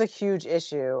 water's a huge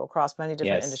issue across many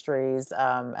different Yes. industries,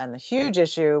 and a huge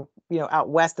issue, out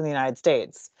west in the United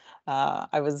States.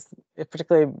 I was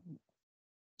particularly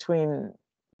between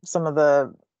some of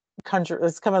the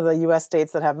some of the U.S.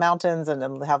 states that have mountains and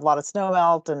then have a lot of snow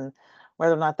melt, and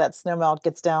whether or not that snow melt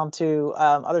gets down to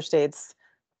other states,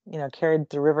 carried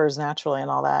through rivers naturally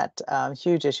and all that.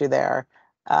 Huge issue there.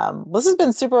 This has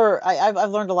been super.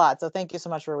 I've learned a lot, so thank you so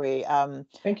much, Rui.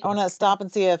 Thank I you. want to stop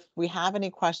and see if we have any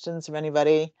questions from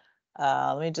anybody.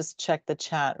 Let me just check the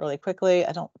chat really quickly.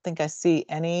 I don't think I see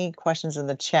any questions in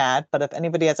the chat, but if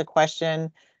anybody has a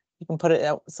question, you can put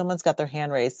it. Someone's got their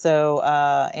hand raised. So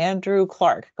Andrew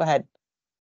Clark, go ahead.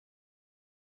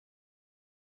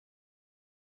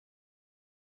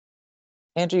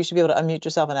 Andrew, you should be able to unmute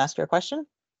yourself and ask your question.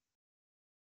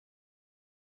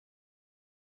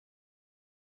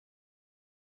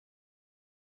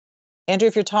 Andrew,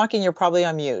 if you're talking, you're probably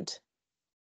on mute.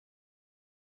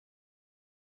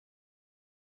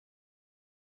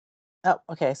 Oh,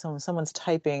 okay. So someone's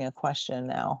typing a question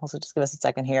now. Also, just give us a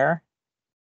second here.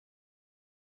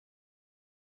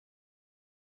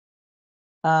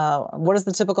 What is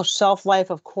the typical shelf life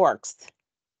of corks?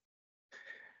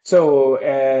 So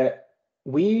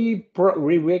we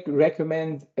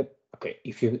recommend. Okay,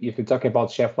 if you talk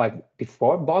about shelf life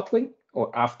before bottling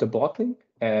or after bottling,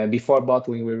 before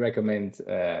bottling we recommend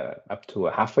up to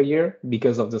a half a year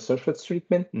because of the surface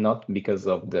treatment, not because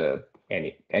of the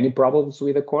any problems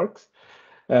with the corks.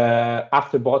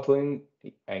 After bottling,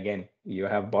 again, you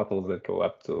have bottles that go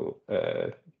up to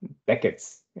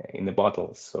decades in the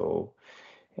bottles. So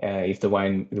if the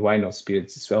wine or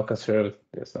spirits is well conserved,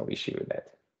 there's no issue with that.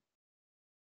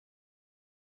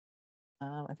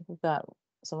 I think we've got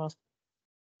someone else.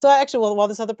 So actually, well, while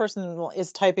this other person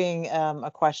is typing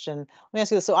a question, let me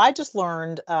ask you this. So I just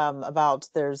learned about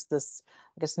there's this,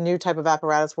 I guess, new type of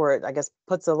apparatus where it, I guess,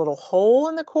 puts a little hole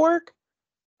in the cork,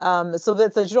 so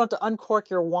that you don't have to uncork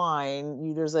your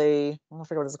wine. There's I don't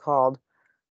forget what it's called.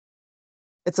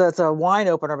 It's a wine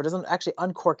opener, but it doesn't actually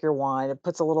uncork your wine. It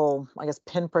puts a little, I guess,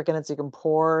 pinprick in it so you can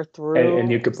pour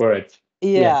And you through. can pour it.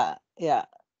 Yeah. Yeah.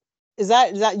 Is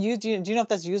that used? Do you know if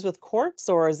that's used with corks,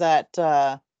 or is that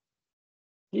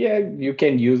Yeah, you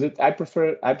can use it. I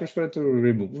prefer to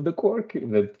remove the cork,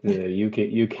 but you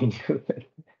can use it.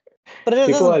 but it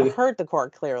People doesn't are, hurt the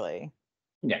cork clearly.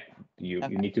 yeah, you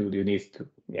Okay. need to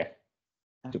yeah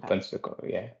to Okay. punch the cork.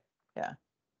 Yeah. Yeah.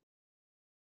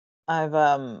 I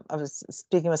was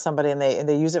speaking with somebody and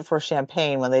they use it for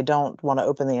champagne when they don't want to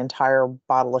open the entire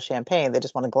bottle of champagne. They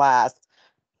just want a glass.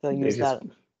 They'll They use just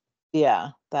that. Yeah,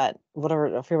 that whatever,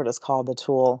 I forget what it's called, the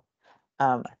tool.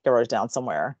 I wrote it down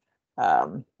somewhere.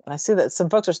 And I see that some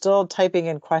folks are still typing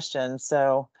in questions,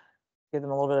 so give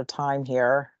them a little bit of time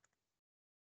here.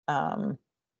 Um,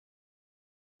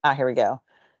 Here we go.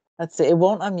 Let's see. It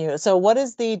won't unmute. So what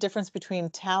is the difference between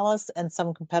Talus and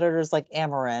some competitors like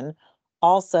Amarin?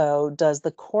 Also, does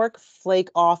the cork flake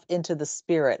off into the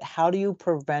spirit? How do you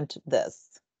prevent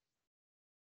this?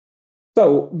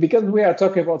 So, because we are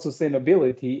talking about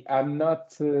sustainability, I'm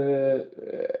not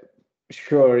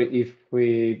sure if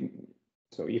we.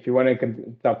 So, if you want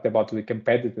to talk about the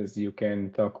competitors, you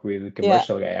can talk with the Yeah.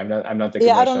 commercial guy. I'm not a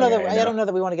Yeah, I don't commercial know guy, that I don't know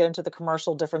that we want to get into the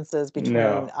commercial differences between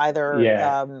No. either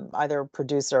Yeah. either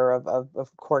producer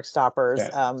of cork stoppers.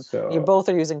 Yeah. You So both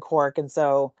are using cork, and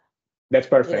so that's yeah,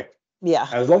 perfect. yeah.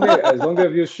 As long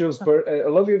as you choose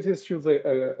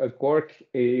a cork,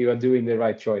 you are doing the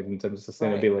right choice in terms of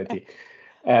Right. sustainability.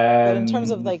 But in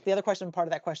terms of Um, like the other question, part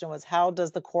of that question was how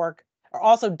does the cork, or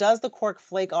also does the cork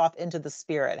flake off into the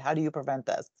spirit? How do you prevent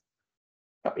this?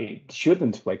 it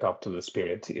shouldn't flake up to the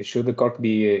spirit. It should the cork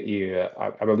be?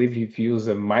 I believe if you use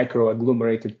a micro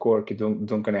agglomerated cork, you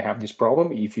don't gonna have this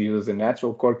problem. If you use a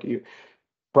natural cork, you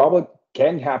problem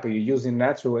can happen. You're using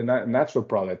natural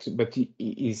products, but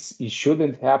it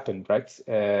shouldn't happen, right?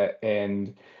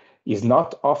 And it's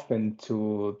not often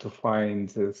to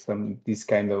find some this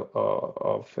kind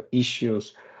of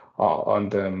issues on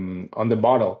the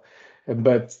bottle,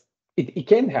 but it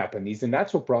can happen. It's a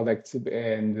natural product,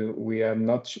 and we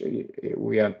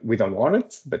don't want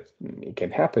it, but it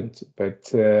can happen. But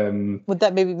Would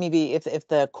that maybe if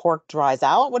the cork dries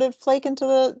out, would it flake into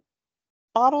the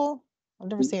bottle? I've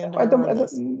never heard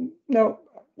this. No,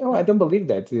 I No. don't believe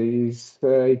that.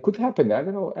 It could happen. I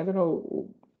don't know.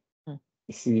 Hmm.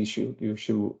 See, you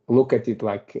should look at it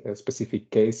like a specific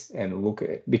case and look at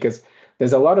it because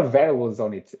there's a lot of variables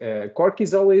on it. Cork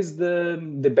is always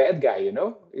the bad guy, you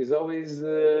know. Is always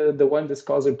the one that's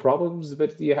causing problems.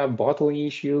 But you have bottling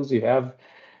issues, you have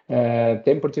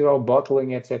temperature of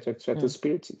bottling, etc., etc. Hmm.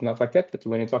 Spirits, it's not like that. But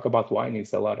when you talk about wine,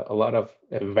 it's a lot of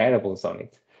variables on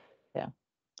it. Yeah.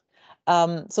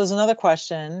 So there's another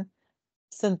question.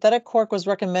 Synthetic cork was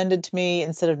recommended to me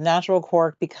instead of natural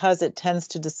cork because it tends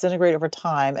to disintegrate over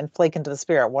time and flake into the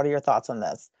spirit. What are your thoughts on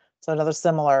this? So another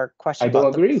similar question I don't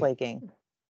about the agree. flaking.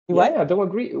 You what? Yeah, I don't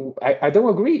agree. I don't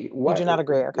agree. You do Why? not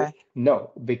agree, okay?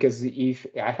 No, because if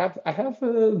I have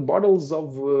bottles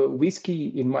of whiskey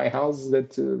in my house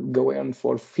that go on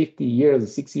for 50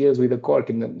 years, 6 years with a cork,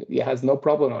 and it has no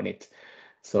problem on it.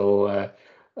 So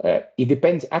it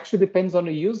depends. Actually, depends on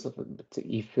the use of it. But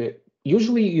if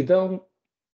usually you don't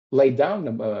lay down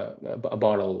a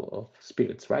bottle of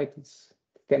spirits, right? It's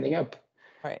standing up.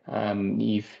 Right.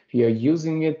 If you're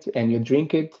using it and you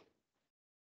drink it,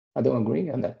 I don't agree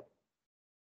on that.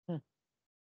 Hmm.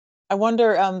 I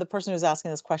wonder, the person who's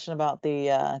asking this question about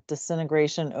the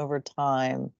disintegration over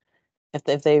time, if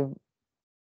they've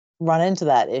run into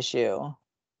that issue.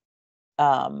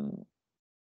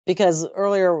 Because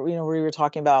earlier, we were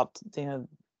talking about,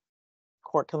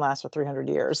 cork can last for 300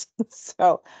 years.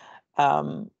 So,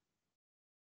 um,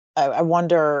 I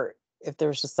wonder if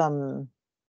there's just some,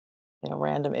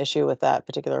 random issue with that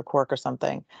particular cork or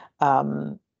something.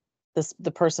 Um,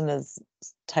 the person is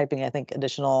typing, I think,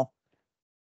 additional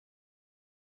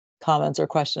comments or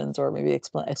questions or maybe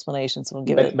explanations. We'll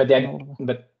give it.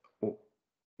 But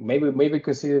maybe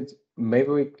consider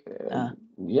maybe Uh,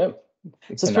 yeah, so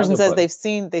it's this person another says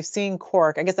point. they've seen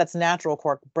cork. I guess that's natural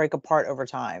cork break apart over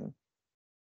time.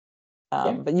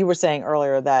 Yeah. But you were saying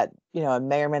earlier that it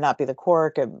may or may not be the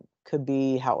cork. It could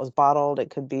be how it was bottled. It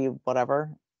could be whatever.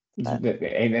 But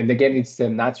And again, it's a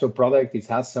natural product. It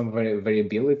has some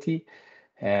variability,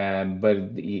 but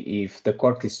if the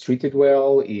cork is treated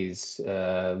well, is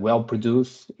well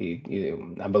produced,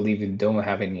 I believe you don't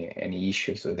have any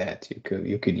issues with that.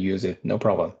 You could use it, no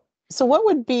problem. so what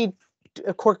would be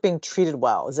a cork being treated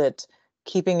well? Is it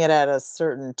keeping it at a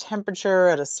certain temperature,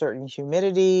 at a certain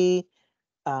humidity?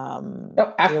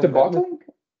 Now, after bottling,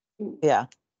 Yeah,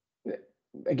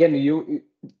 again, you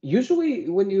usually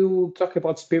when you talk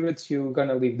about spirits, you're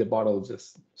gonna leave the bottle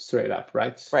just straight up,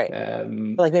 right? right.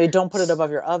 Like maybe don't put it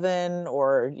above your oven,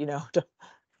 or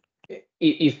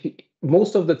If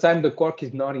most of the time the cork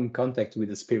is not in contact with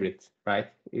the spirit, right?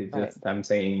 It's right. just I'm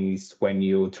saying is when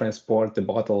you transport the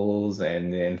bottles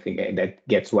and anything that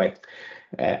gets wet.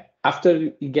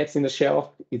 After it gets in the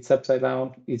shelf, it's upside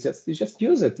down. You just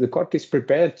use it. The cork is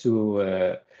prepared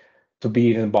to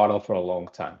be in a bottle for a long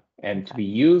time and to Okay. be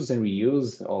used and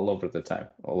reused all over the time,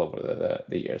 all over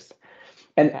the years.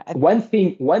 And Okay. one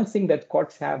thing that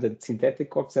corks have that synthetic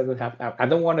corks doesn't have, I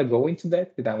don't want to go into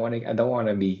that, but I don't want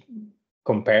to be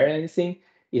compare anything,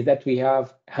 is that we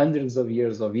have hundreds of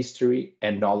years of history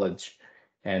and knowledge,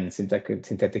 and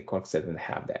synthetic corks doesn't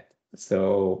have that.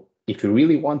 So if you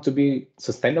really want to be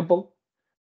sustainable,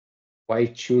 why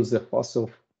choose a fossil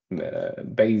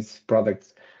based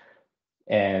product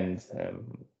and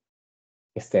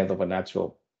instead of a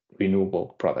natural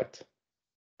renewable product?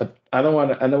 But I don't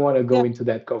want to go Yeah. into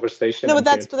that conversation. No, I'm but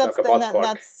here that's to but talk that's and about that cork.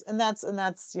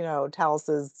 that's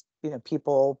Talus's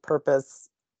people, purpose.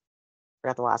 I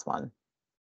forgot the last one.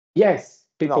 Yes,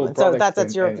 people, Development. So products,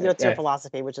 that's your yeah,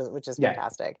 philosophy, which is yeah,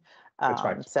 fantastic. that's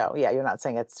right. So yeah, you're not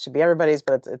saying it should be everybody's,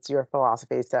 but it's your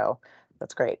philosophy. So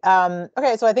that's great.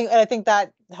 Okay, so I think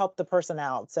that helped the person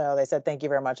out. So they said thank you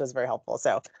very much. It was very helpful.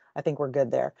 So I think we're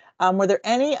good there. Were there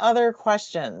any other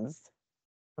questions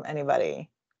from anybody?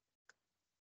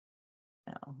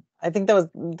 No. I think that was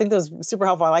super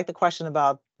helpful. I like the question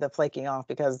about the flaking off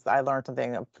because I learned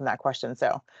something from that question.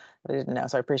 So I didn't know.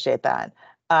 So I appreciate that.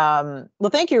 Well,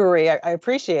 thank you, Rui. I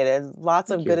appreciate it. Lots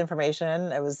Thank of good you.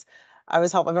 information. I was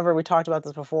helpful. I remember we talked about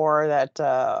this before that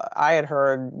I had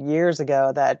heard years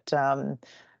ago that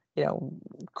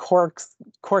cork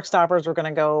stoppers were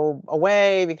going to go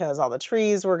away because all the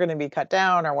trees were going to be cut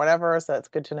down or whatever. So it's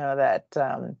good to know that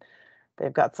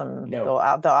they've got some. No, They'll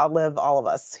outlive all of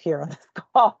us here on this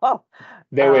call.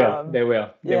 they will. They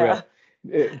will. They Yeah. will.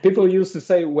 People used to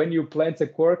say when you plant a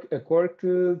cork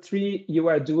tree, you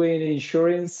are doing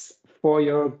insurance for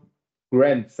your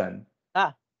grandson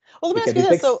Ah. Well, let me ask because you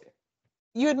it this. takes. So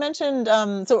you had mentioned.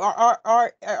 So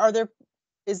are there?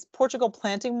 Is Portugal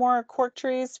planting more cork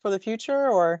trees for the future,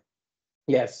 or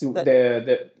Yes, so that?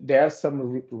 there are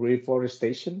some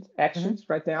reforestation Mhm. actions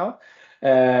right now.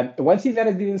 One thing that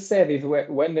I didn't say is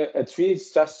when a tree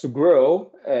starts to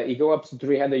grow, it go up to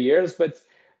 300 years, but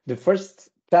the first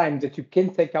time that you can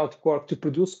take out cork to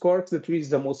produce cork, the tree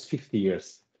is almost 50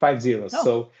 years, 50. Oh,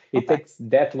 So it okay. takes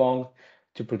that long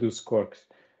to produce cork.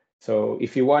 So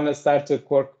if you want to start a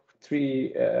cork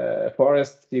tree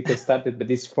forest, you can start it,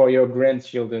 but it's for your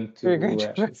grandchildren For your to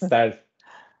grandchildren. start.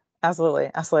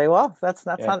 Absolutely, absolutely. Well, Yeah, that's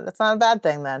not a bad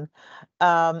thing then.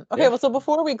 Okay, yeah. well, so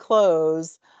before we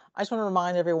close, I just want to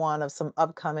remind everyone of some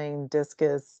upcoming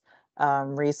Discus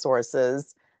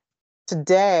resources.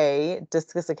 Today,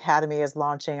 Discus Academy is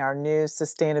launching our new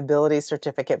sustainability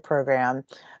certificate program,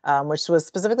 which was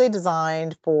specifically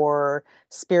designed for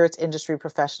spirits industry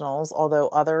professionals, although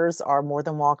others are more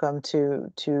than welcome to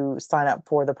sign up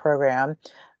for the program.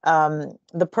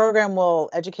 The program will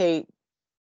educate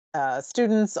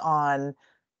students on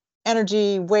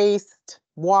energy, waste,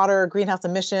 water, greenhouse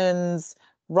emissions,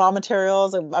 raw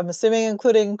materials, I'm assuming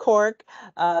including cork,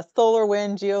 solar,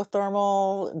 wind,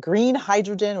 geothermal, green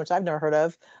hydrogen, which I've never heard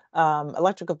of,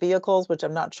 electrical vehicles, which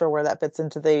I'm not sure where that fits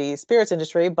into the spirits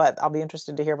industry, but I'll be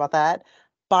interested to hear about that.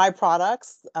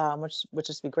 Byproducts, which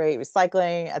is be great,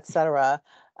 recycling, etc.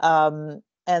 And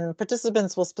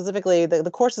participants will specifically,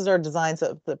 the courses are designed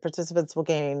so the participants will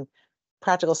gain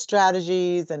practical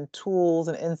strategies and tools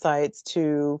and insights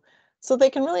so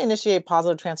they can really initiate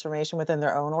positive transformation within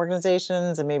their own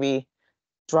organizations and maybe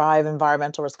drive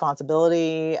environmental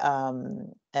responsibility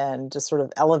and just sort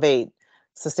of elevate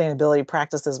sustainability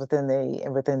practices within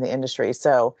the industry.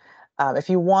 So if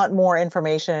you want more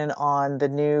information on the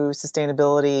new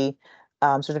sustainability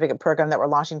certificate program that we're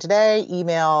launching today,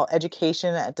 email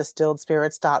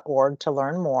education@distilledspirits.org to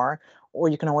learn more, or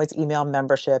you can always email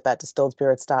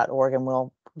membership@distilledspirits.org and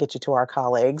we'll get you to our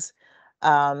colleagues.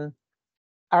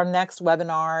 Our next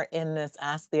webinar in this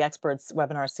Ask the Experts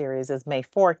webinar series is May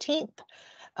 14th,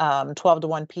 12 to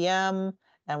 1 p.m.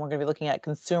 And we're going to be looking at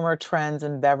consumer trends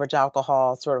in beverage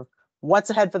alcohol, sort of what's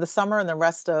ahead for the summer and the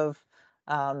rest of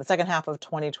the second half of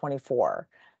 2024.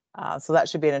 So that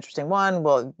should be an interesting one.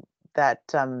 That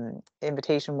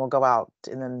invitation will go out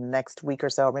in the next week or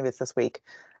so, or maybe it's this week.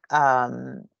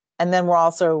 And then we're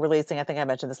also releasing, I think I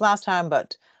mentioned this last time,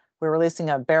 but we're releasing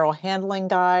a barrel handling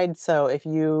guide. So if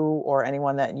you or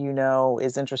anyone that you know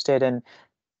is interested in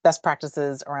best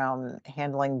practices around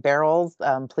handling barrels,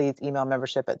 please email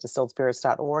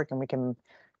membership@distilledspirits.org and we can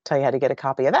tell you how to get a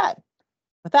copy of that.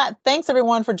 With that, thanks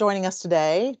everyone for joining us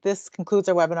today. This concludes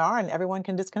our webinar and everyone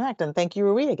can disconnect. And thank you,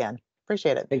 Rui, again.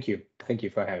 Appreciate it. Thank you. Thank you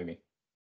for having me.